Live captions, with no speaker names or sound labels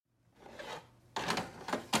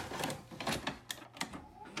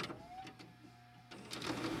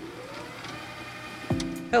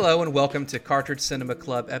Hello and welcome to Cartridge Cinema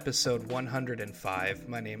Club episode 105.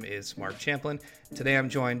 My name is Mark Champlin. Today I'm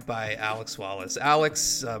joined by Alex Wallace.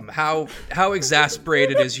 Alex, how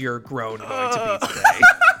exasperated is your groan going to be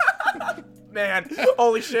today? Man,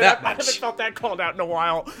 holy shit, I haven't felt that called out in a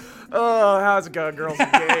while. Oh, how's it going, girls and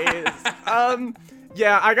gays?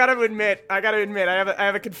 Yeah, I gotta admit, I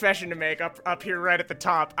have a confession to make up here right at the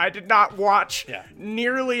top. I did not watch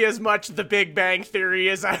nearly as much The Big Bang Theory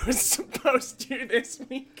as I was supposed to this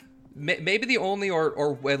week. Maybe the only,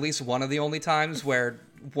 or at least one of the only times where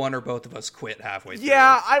one or both of us quit halfway through.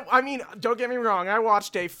 Yeah, I mean, don't get me wrong, I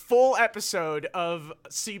watched a full episode of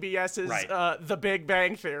CBS's The Big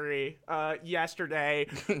Bang Theory yesterday.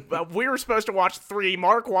 We were supposed to watch 3,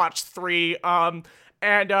 Mark watched 3,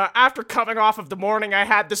 and after coming off of the morning I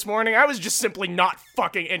had this morning, I was just simply not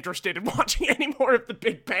fucking interested in watching any more of The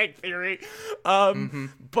Big Bang Theory.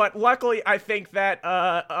 But luckily, I think that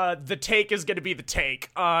the take is going to be the take,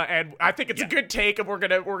 and I think it's a good take, and we're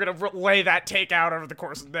gonna lay that take out over the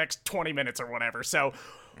course of the next 20 minutes or whatever. So,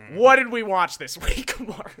 what did we watch this week,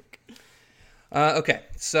 Mark? Okay,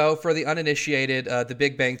 so for the uninitiated, The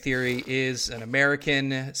Big Bang Theory is an American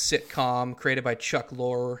sitcom created by Chuck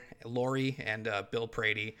Lorre and Bill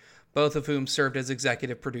Prady, both of whom served as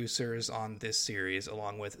executive producers on this series,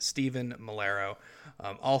 along with Stephen Malero.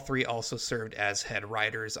 All 3 also served as head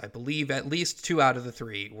writers. I believe at least 2 out of the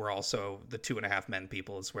 3 were also the 2.5 Men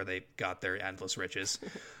people, is where they got their endless riches.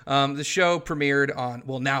 The show premiered on,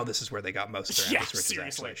 well, now this is where they got most of their endless riches,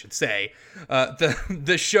 seriously. actually, I should say.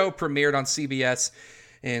 The show premiered on CBS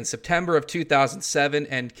in September of 2007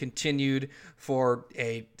 and continued for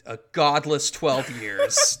a godless 12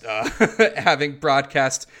 years, having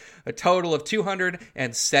broadcast a total of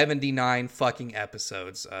 279 fucking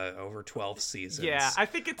episods over 12 seasons. Yeah, I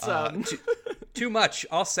think it's too much.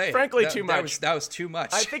 I'll say, frankly, too much. That was too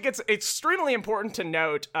much. I think it's extremely important to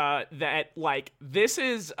note that like this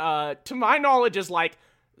is, to my knowledge, is like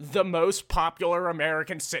the most popular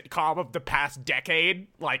American sitcom of the past decade,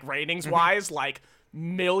 like ratings wise. Like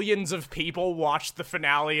millions of people watched the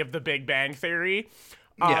finale of The Big Bang Theory.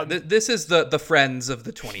 Yeah, this is the Friends of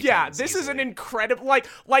the 2010s. Yeah, this easily. is an incredible, like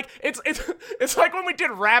it's like when we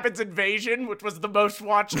did Rabbids Invasion, which was the most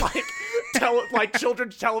watched like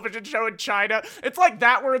children's television show in China. It's like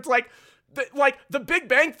that, where it's like the Big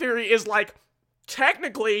Bang Theory is like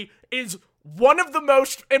technically is one of the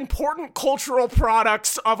most important cultural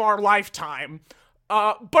products of our lifetime.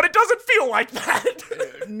 But it doesn't feel like that.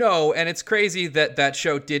 No, and it's crazy that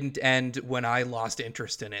show didn't end when I lost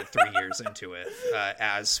interest in it 3 years into it.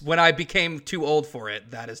 As when I became too old for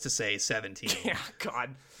it, that is to say 17. Yeah,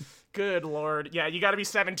 God. Good Lord. Yeah, you gotta be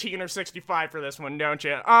 17 or 65 for this one, don't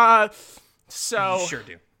you? So... You sure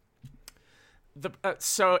do.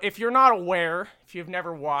 So if you're not aware, if you've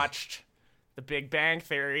never watched The Big Bang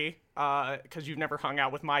Theory, because you've never hung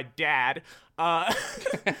out with my dad, the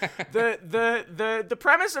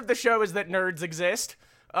premise of the show is that nerds exist.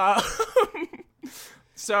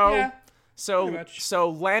 So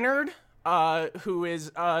Leonard, who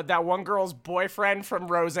is that one girl's boyfriend from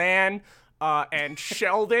Roseanne, and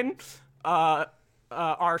Sheldon,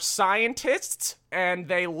 are scientists, and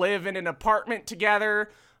they live in an apartment together,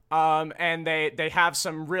 and they have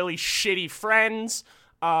some really shitty friends.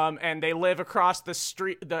 And they live across the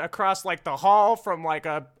street, across like the hall from like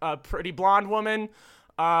a pretty blonde woman.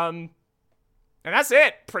 And that's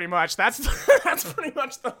it, pretty much. That's pretty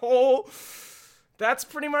much the whole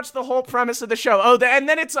premise of the show. Oh, and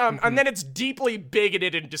then it's deeply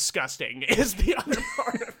bigoted and disgusting is the other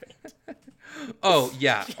part of it. Oh,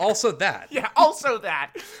 yeah. Also that. Yeah, also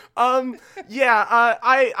that.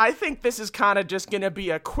 I think this is kind of just going to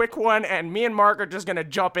be a quick one, and me and Mark are just going to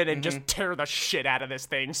jump in and just tear the shit out of this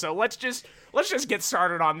thing. So let's just get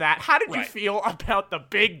started on that. How did you feel about The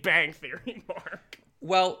Big Bang Theory, Mark?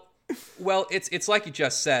 Well, it's like you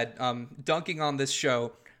just said, dunking on this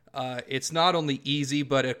show, it's not only easy,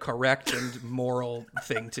 but a correct and moral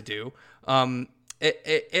thing to do.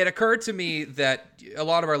 It occurred to me that a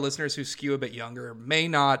lot of our listeners who skew a bit younger may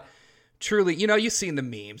not truly, you've seen the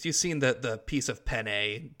memes, you've seen the piece of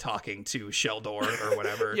Penne talking to Sheldor or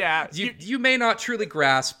whatever. Yeah. You may not truly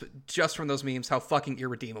grasp just from those memes how fucking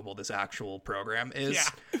irredeemable this actual program is.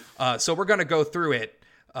 Yeah. So we're going to go through it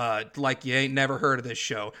like you ain't never heard of this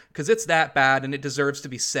show, because it's that bad and it deserves to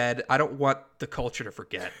be said. I don't want the culture to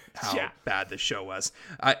forget how bad this show was.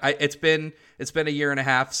 It's been a year and a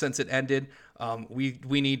half since it ended.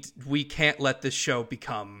 We can't let this show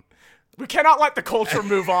become. We cannot let the culture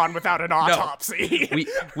move on without an autopsy. No,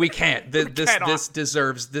 we can't. This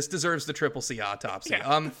deserves the Triple C autopsy.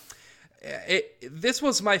 Yeah. this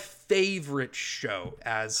was my favorite show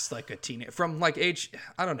as like a teenager from like age,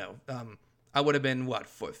 I don't know. I would have been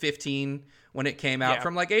 15 when it came out,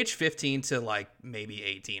 from like age 15 to like maybe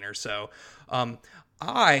 18 or so.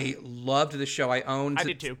 I loved the show. I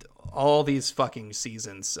did too. All these fucking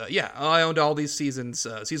seasons. I owned all these seasons,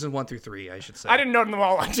 season 1 through 3, I should say. I didn't own them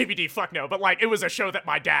all on DVD, fuck no, but like it was a show that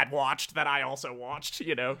my dad watched that I also watched,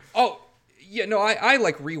 you know. Oh, yeah, no, I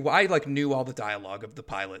knew all the dialogue of the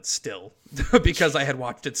pilot still because I had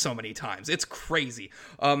watched it so many times. It's crazy.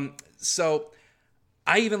 So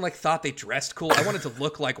I even like thought they dressed cool. I wanted to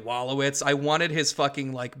look like Wolowitz. I wanted his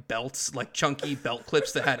fucking like belts, like chunky belt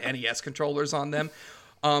clips that had NES controllers on them.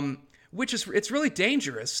 It's really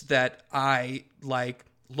dangerous that I like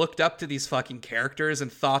looked up to these fucking characters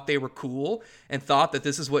and thought they were cool and thought that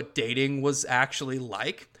this is what dating was actually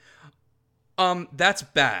like. That's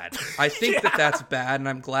bad. I think that's bad, and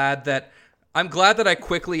I'm glad that I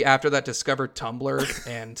quickly after that discovered Tumblr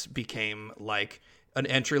and became like an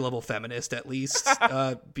entry-level feminist at least,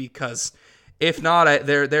 because if not,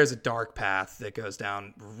 there's a dark path that goes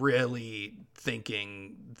down really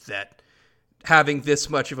thinking that having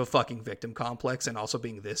this much of a fucking victim complex and also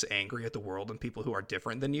being this angry at the world and people who are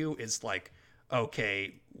different than you is like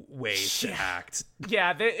okay ways to act.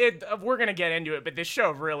 Yeah, we're gonna get into it, but this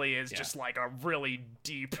show really is just like a really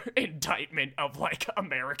deep indictment of like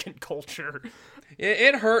American culture.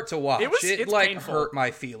 It hurt to watch. It's like painful. Hurt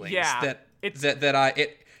my feelings. Yeah,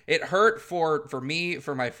 it hurt for me,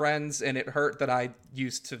 for my friends, and it hurt that I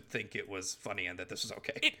used to think it was funny and that this was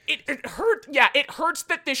okay. It hurt. Yeah, it hurts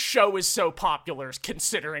that this show is so popular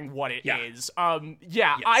considering what it is.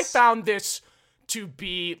 Yes. I found this to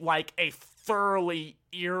be like a thoroughly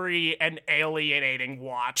eerie and alienating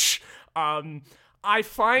watch. I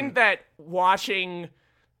find that watching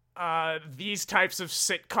these types of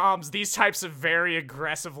sitcoms, these types of very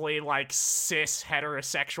aggressively like cis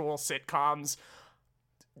heterosexual sitcoms,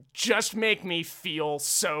 just make me feel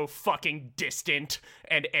so fucking distant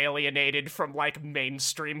and alienated from like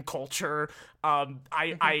mainstream culture.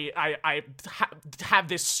 I have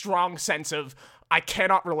this strong sense of I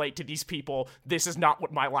cannot relate to these people. This is not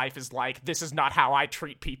what my life is like. This is not how I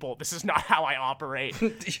treat people. This is not how I operate.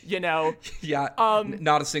 You know? Yeah.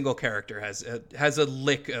 Not a single character has a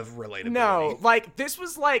lick of relatability. No, like this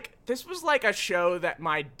was like a show that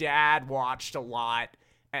my dad watched a lot,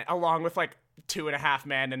 along with like 2.5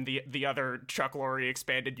 Men and the other Chuck Lorre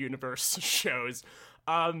expanded universe shows.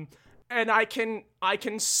 And I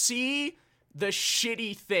can see the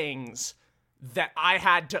shitty things that I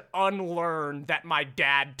had to unlearn that my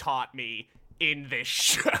dad taught me in this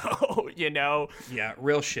show, you know? Yeah,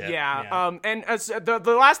 real shit. Yeah. And as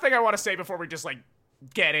the last thing I want to say before we just like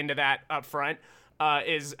get into that up front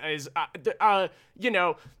is you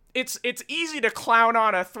know, it's easy to clown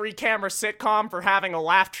on a 3-camera sitcom for having a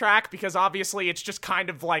laugh track because obviously it's just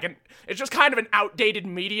kind of an outdated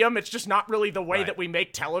medium. It's just not really the way that we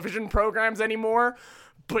make television programs anymore.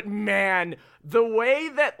 But man, the way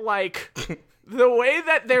that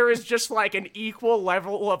there is just like an equal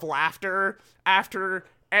level of laughter after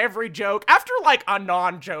every joke, after like a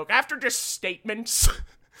non-joke, after just statements.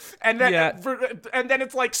 And then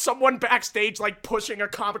it's like someone backstage like pushing a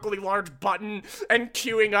comically large button and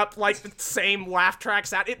queuing up like the same laugh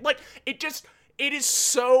tracks out. It is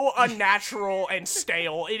so unnatural and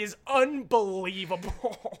stale. It is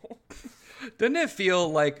unbelievable. Doesn't it feel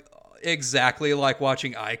like exactly like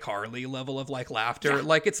watching iCarly level of like laughter?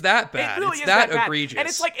 Like it's that bad. It really it's is that bad. egregious. And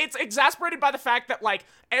it's like it's exasperated by the fact that like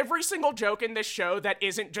every single joke in this show that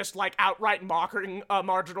isn't just like outright mocking a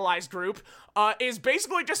marginalized group is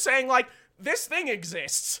basically just saying like this thing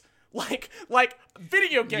exists. Like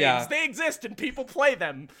video games, they exist and people play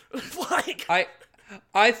them. Like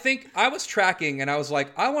I think I was tracking and I was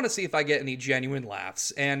like, I want to see if I get any genuine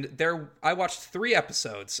laughs. And I watched 3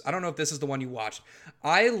 episodes. I don't know if this is the one you watched.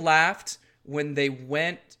 I laughed when they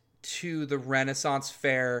went to the Renaissance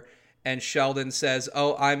Fair and Sheldon says,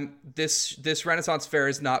 "Oh, this Renaissance Fair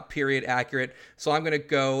is not period accurate, so I'm going to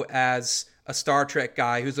go as a Star Trek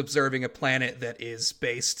guy who's observing a planet that is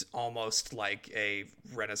based almost like a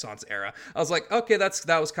Renaissance era." I was like, okay,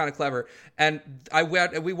 that was kind of clever. And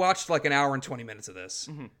we watched like an hour and 20 minutes of this.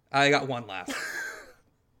 Mm-hmm. I got one laugh.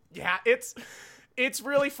 Yeah, it's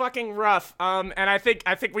really fucking rough. And I think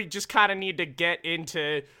we just kind of need to get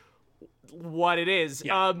into what it is.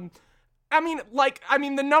 Yeah. I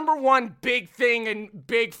mean, the number one big thing in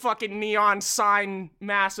big fucking neon sign,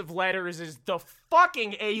 massive letters is the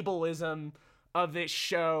fucking ableism of this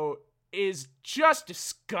show is just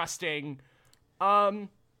disgusting.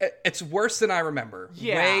 It's worse than I remember.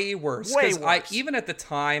 Yeah, way worse. Because even at the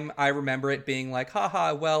time, I remember it being like,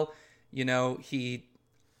 haha, well,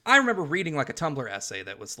 I remember reading like a Tumblr essay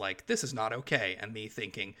that was like, this is not okay. And me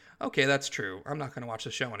thinking, okay, that's true. I'm not going to watch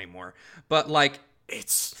the show anymore. But like,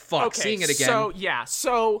 seeing it again.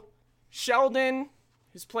 So Sheldon,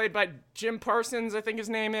 who's played by Jim Parsons, I think his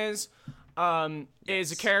name is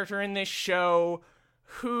a character in this show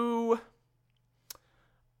who,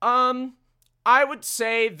 I would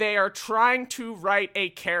say they are trying to write a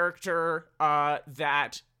character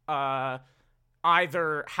that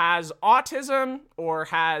either has autism or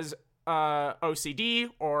has OCD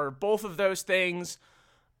or both of those things.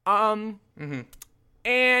 And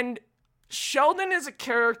Sheldon is a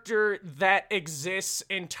character that exists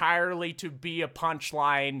entirely to be a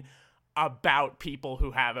punchline about people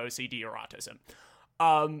who have OCD or autism.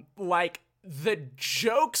 Like, the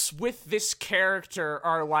jokes with this character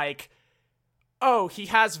are like, oh, he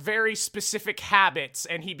has very specific habits,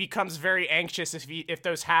 and he becomes very anxious if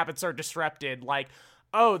those habits are disrupted. Like,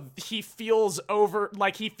 oh, he feels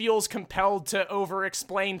compelled to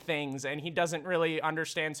over-explain things, and he doesn't really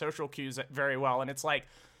understand social cues very well. And it's like,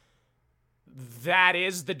 that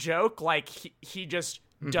is the joke. Like, he just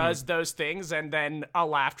does those things, and then a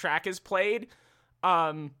laugh track is played.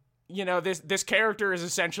 This character is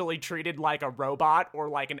essentially treated like a robot or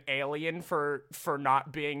like an alien for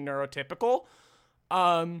not being neurotypical.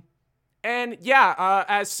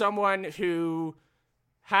 As someone who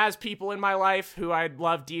has people in my life who I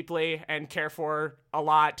love deeply and care for a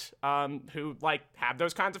lot, who like have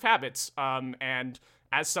those kinds of habits, and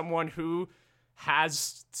as someone who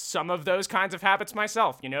has some of those kinds of habits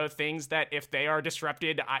myself, things that if they are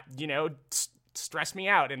disrupted, stress me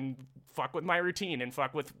out and fuck with my routine and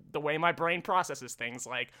fuck with the way my brain processes things.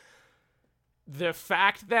 Like, the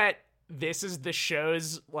fact that this is the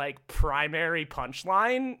show's like primary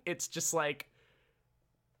punchline, it's just like,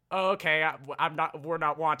 oh, okay, we're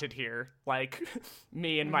not wanted here. Like,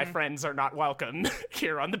 me and my friends are not welcome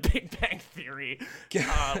here on the Big Bang Theory.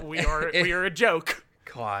 We are a joke.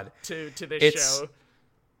 God, to this show.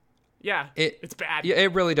 Yeah, it's bad. Yeah,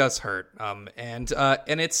 it really does hurt. And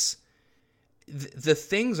it's the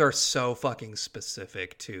things are so fucking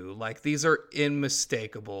specific too. Like, these are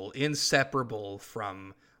unmistakable, inseparable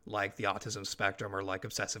from like the autism spectrum or like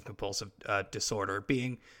obsessive compulsive disorder.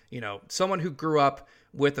 Being, someone who grew up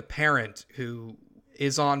with a parent who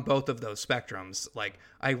is on both of those spectrums, like,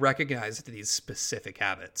 I recognize these specific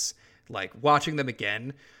habits. Like, watching them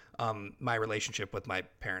again, my relationship with my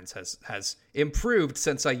parents has improved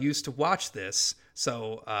since I used to watch this.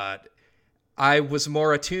 So I was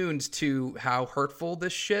more attuned to how hurtful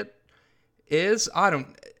this shit is.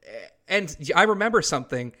 And I remember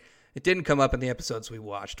something. It didn't come up in the episodes we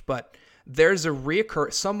watched, but there's a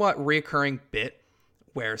somewhat reoccurring bit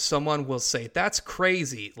where someone will say, "That's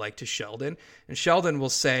crazy," like to Sheldon, and Sheldon will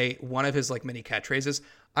say one of his like mini catchphrases,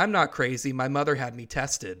 "I'm not crazy. My mother had me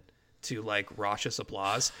tested," to like raucous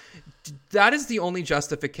applause. That is the only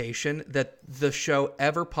justification that the show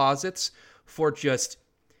ever posits for just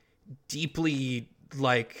deeply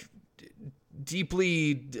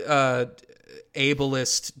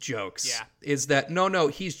ableist jokes. Yeah. Is that no,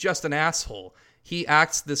 he's just an asshole. He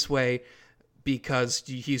acts this way because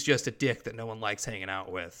he's just a dick that no one likes hanging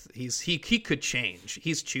out with. He could change.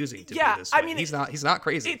 He's choosing to be this way. I mean, he's not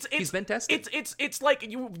crazy. He's been tested. It's like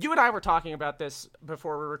you and I were talking about this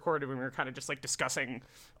before we recorded, when we were kind of just like discussing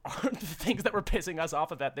the things that were pissing us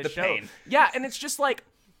off about this show. Pain. Yeah, and it's just like,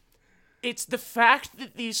 it's the fact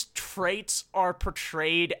that these traits are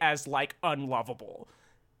portrayed as like unlovable.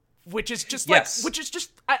 Which is just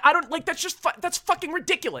I don't like, that's fucking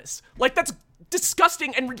ridiculous. Like, that's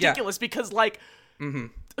disgusting and ridiculous because like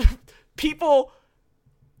people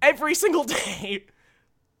every single day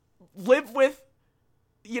live with,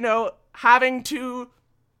 having to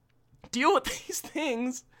deal with these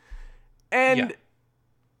things and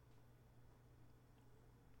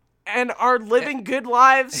are living good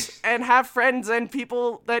lives and have friends and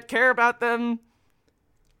people that care about them.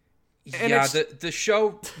 And the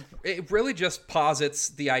show, it really just posits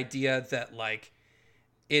the idea that like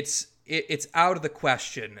it's out of the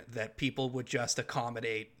question that people would just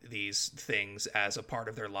accommodate these things as a part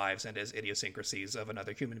of their lives and as idiosyncrasies of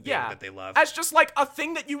another human being that they love. As just like a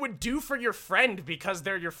thing that you would do for your friend because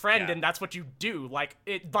they're your friend and that's what you do. Like,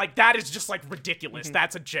 that is just like ridiculous.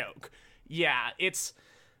 That's a joke. Yeah,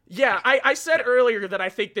 I said earlier that I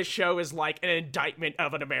think this show is like an indictment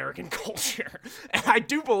of an American culture. And I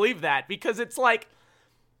do believe that, because it's like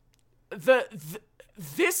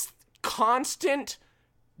this constant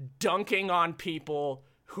dunking on people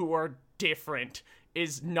who are different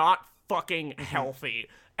is not fucking healthy.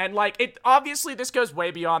 And, like, it obviously this goes way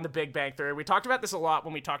beyond the Big Bang Theory. We talked about this a lot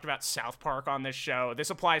when we talked about South Park on this show. This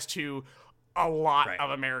applies to a lot of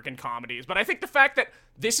American comedies. But I think the fact that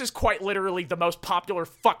this is quite literally the most popular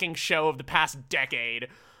fucking show of the past decade,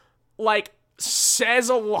 like, says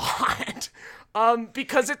a lot.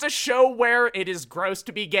 Because it's a show where it is gross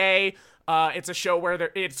to be gay. It's a show where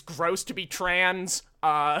it's gross to be trans.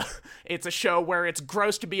 It's a show where it's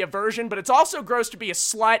gross to be a virgin, but it's also gross to be a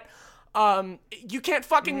slut. You can't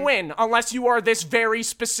fucking win unless you are this very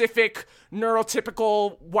specific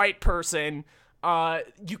neurotypical white person.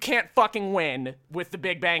 You can't fucking win with the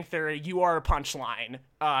Big Bang Theory. You are a punchline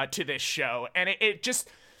to this show. And it just...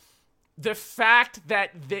 The fact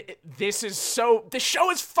that the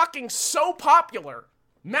show is fucking so popular,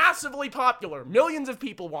 massively popular, millions of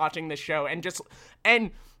people watching this show,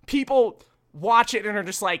 and people watch it and are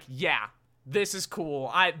just like, yeah, this is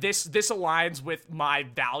cool. This aligns with my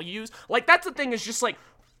values. Like, that's the thing, is just like,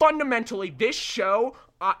 fundamentally, this show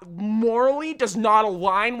morally does not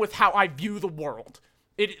align with how I view the world.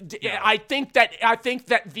 I think that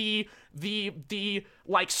the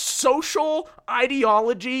like social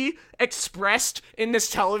ideology expressed in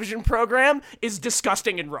this television program is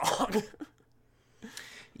disgusting and wrong.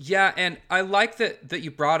 Yeah, and I like that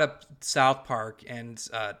you brought up South Park, and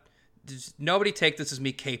nobody take this as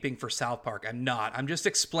me caping for South Park. I'm not. I'm just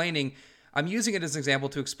explaining. I'm using it as an example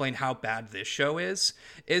to explain how bad this show is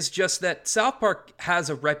just that South Park has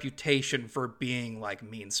a reputation for being, like,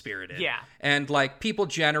 mean-spirited. Yeah. And, like, people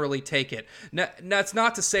generally take it. Now, that's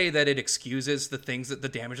not to say that it excuses the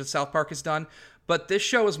damage that South Park has done, but this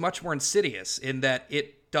show is much more insidious in that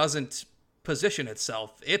it doesn't position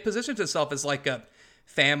itself. It positions itself as, like, a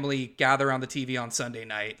family gather around the TV on Sunday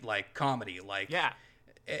night, like, comedy. Like, yeah.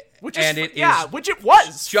 Which it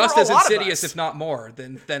was just as insidious, if not more,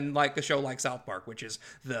 than like a show like South Park, which is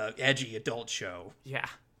the edgy adult show. Yeah,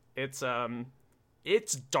 it's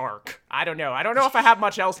dark. I don't know if I have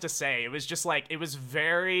much else to say. It was just like it was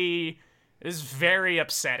very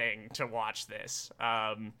upsetting to watch this.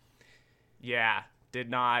 Yeah,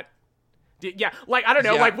 like, I don't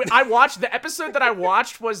know, like, I watched the episode that I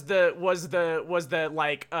watched was the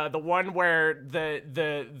one where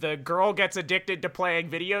the girl gets addicted to playing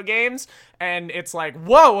video games, and it's like,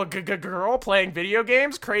 whoa, a girl playing video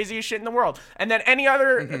games, craziest shit in the world. And then any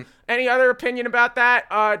other opinion about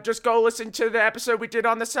that, just go listen to the episode we did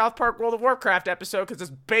on the South Park World of Warcraft episode, because it's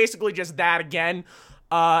basically just that again.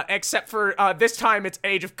 Except for this time it's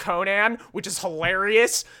Age of Conan, which is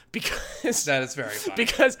hilarious because that is very funny.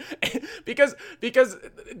 Because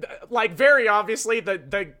like, very obviously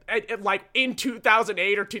the like in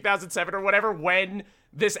 2008 or 2007 or whatever, when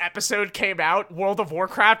this episode came out, World of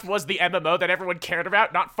Warcraft was the MMO that everyone cared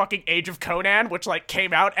about, not fucking Age of Conan, which, like,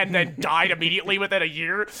 came out and then died immediately within a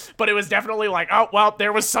year. But it was definitely like, oh, well,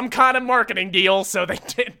 there was some kind of marketing deal, so they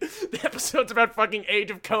did the episodes about fucking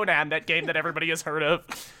Age of Conan, that game that everybody has heard of.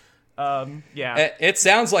 Yeah. It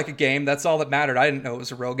sounds like a game. That's all that mattered. I didn't know it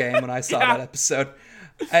was a real game when I saw that episode.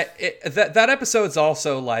 That episode's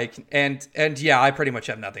also like, and yeah, I pretty much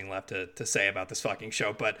have nothing left to say about this fucking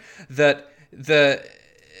show, but the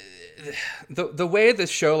way this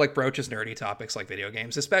show, like, broaches nerdy topics like video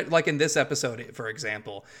games, especially like in this episode, for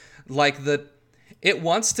example, like it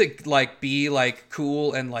wants to, like, be, like,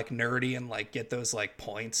 cool and, like, nerdy and, like, get those, like,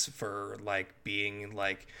 points for, like, being,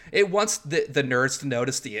 like, it wants the nerds to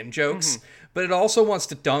notice the in-jokes, but it also wants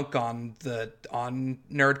to dunk on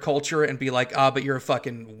nerd culture and be like, but you're a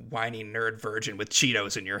fucking whiny nerd virgin with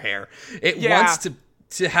Cheetos in your hair. It wants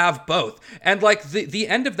to have both. And, like, the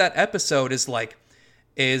end of that episode is like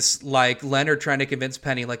Leonard trying to convince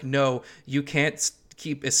Penny, like, no, you can't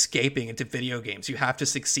keep escaping into video games. You have to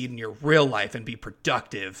succeed in your real life and be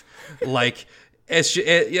productive. Like, ding,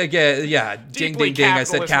 ding, ding, I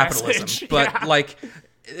said capitalism. Message. But, like,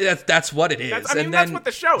 that's what it is. That's what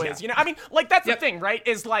the show is. You know, I mean, like, that's the thing, right?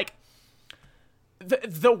 Is, like,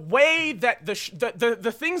 the way that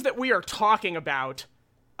the things that we are talking about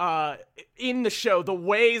in the show, the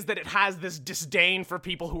ways that it has this disdain for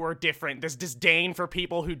people who are different, this disdain for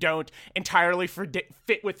people who don't entirely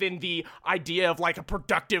fit within the idea of, like, a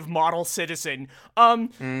productive model citizen,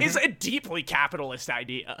 is a deeply capitalist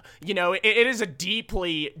idea. You know, it is a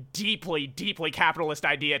deeply, deeply, deeply capitalist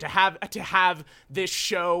idea to have this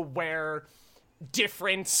show where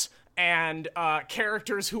difference and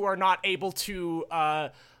characters who are not able to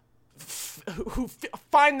who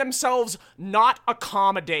find themselves not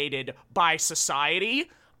accommodated by society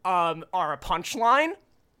are a punchline.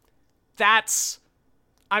 That's,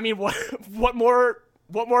 I mean, what more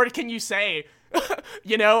can you say?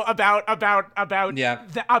 You know, about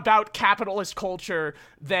capitalist culture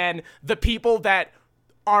than the people that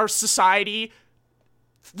our society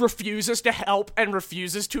refuses to help and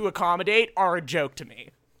refuses to accommodate are a joke to me.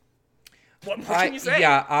 What can you say?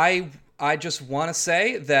 Yeah, I just want to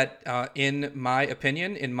say that in my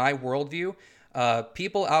opinion, in my worldview,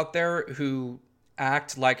 people out there who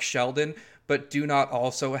act like Sheldon but do not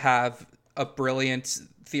also have a brilliant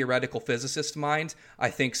theoretical physicist mind, I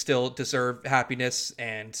think still deserve happiness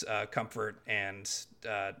and comfort and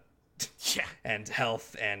and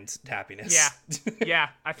health and happiness. Yeah.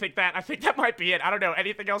 I think that might be it. I don't know.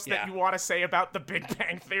 Anything else that you want to say about the Big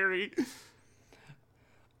Bang Theory?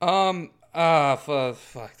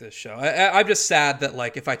 Fuck this show. I'm just sad that,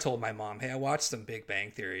 like, if I told my mom, hey, I watched some Big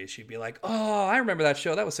Bang Theory, she'd be like, oh, I remember that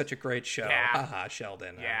show. That was such a great show. Haha,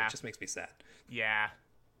 Sheldon. Yeah. It just makes me sad. Yeah.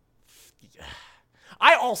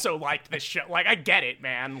 I also liked this show. Like, I get it,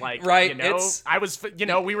 man. Like, right, you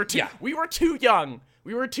know, we were too young.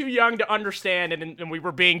 We were too young to understand, and we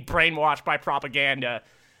were being brainwashed by propaganda,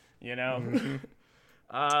 you know? Mm-hmm.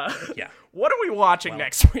 What are we watching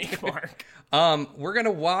next week, Mark? We're gonna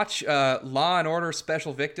watch Law and Order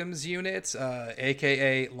Special Victims Unit,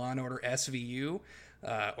 aka Law and Order SVU,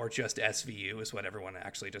 or just SVU is what everyone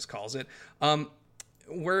actually just calls it.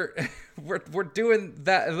 We're doing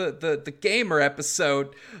that the gamer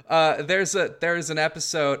episode. There's an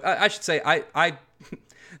episode. I should say I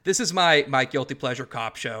this is my guilty pleasure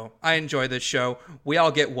cop show. I enjoy this show. We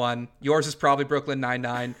all get one. Yours is probably Brooklyn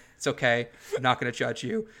Nine-Nine. It's okay. I'm not going to judge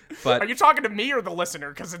you. But are you talking to me or the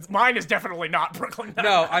listener? Because mine is definitely not Brooklyn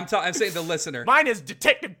Nine-Nine. No, I'm saying the listener. Mine is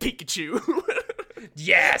Detective Pikachu.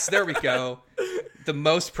 Yes, there we go. The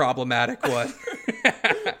most problematic one.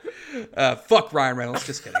 Fuck Ryan Reynolds.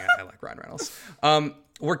 Just kidding. I like Ryan Reynolds.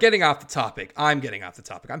 We're getting off the topic. I'm getting off the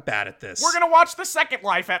topic. I'm bad at this. We're going to watch the Second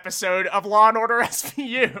Life episode of Law and Order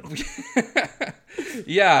SVU.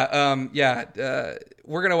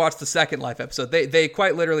 We're gonna watch the Second Life episode. They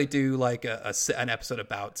quite literally do like an episode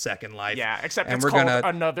about Second Life. Yeah, except it's called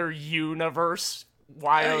Another Universe.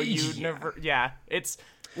 Universe. Yeah, it's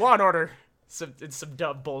Law and Order. It's some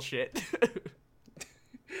dumb bullshit.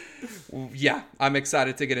 Yeah, I'm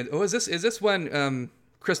excited to get in. Oh, is this when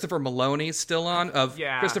Christopher Maloney's still on,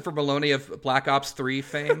 Christopher Maloney of Black Ops 3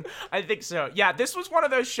 fame? I think so. Yeah, this was one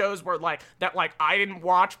of those shows where I didn't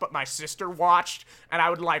watch, but my sister watched, and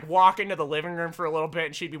I would like walk into the living room for a little bit,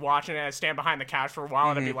 and she'd be watching it, and I'd stand behind the couch for a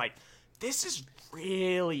while, and I'd be like, this is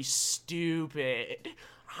really stupid.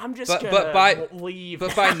 I'm just gonna leave.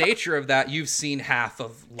 But by nature of that, you've seen half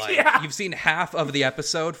of you've seen half of the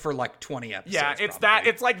episode for like 20 episodes. Yeah,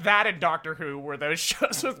 it's like that in Doctor Who, where those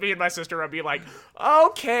shows with me and my sister, I'd be like,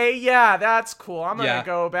 okay, yeah, that's cool. I'm gonna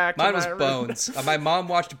go back. Mine was Bones. My mom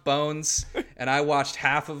watched Bones, and I watched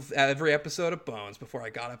half of every episode of Bones before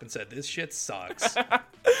I got up and said, "This shit sucks."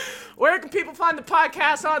 Where can people find the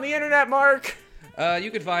podcast on the internet, Mark? You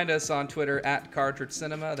can find us on Twitter at Cartridge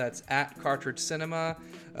Cinema. That's at Cartridge Cinema.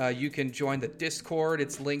 You can join the Discord.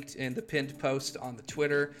 It's linked in the pinned post on the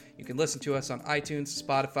Twitter. You can listen to us on iTunes,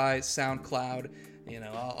 Spotify, SoundCloud,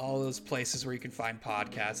 all those places where you can find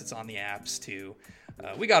podcasts. It's on the apps too.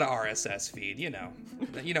 We got an RSS feed, you know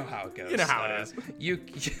how it goes. You know how it is.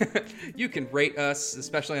 You can rate us,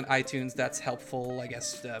 especially on iTunes. That's helpful. I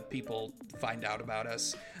guess people find out about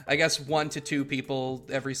us. I guess 1 to 2 people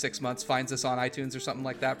every 6 months finds us on iTunes or something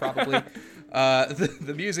like that, probably.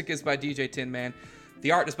 The music is by DJ Tin Man.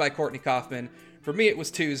 The art is by Courtney Kaufman. For me, it was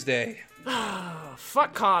Tuesday.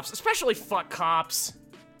 Fuck cops, especially fuck cops.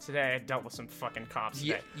 Today I dealt with some fucking cops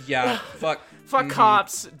today. Yeah, fuck. Fuck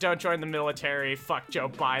cops, don't join the military, fuck Joe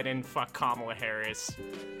Biden, fuck Kamala Harris.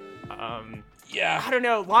 Yeah. I don't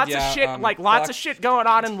know, lots of shit, lots of shit going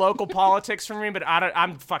on in local politics for me, but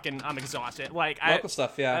I'm exhausted. Local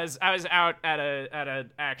stuff, yeah. I was out at a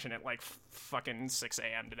action at like fucking 6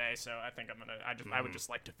 a.m. today, so I think I would just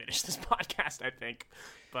like to finish this podcast, I think.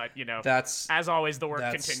 But, that's as always, the work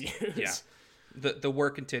continues. Yeah. The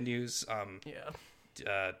work continues. Fuck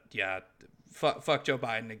Joe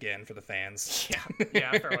Biden again for the fans.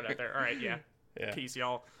 Yeah, throw it out there. All right, yeah. Peace,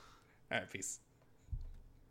 y'all. All right, peace.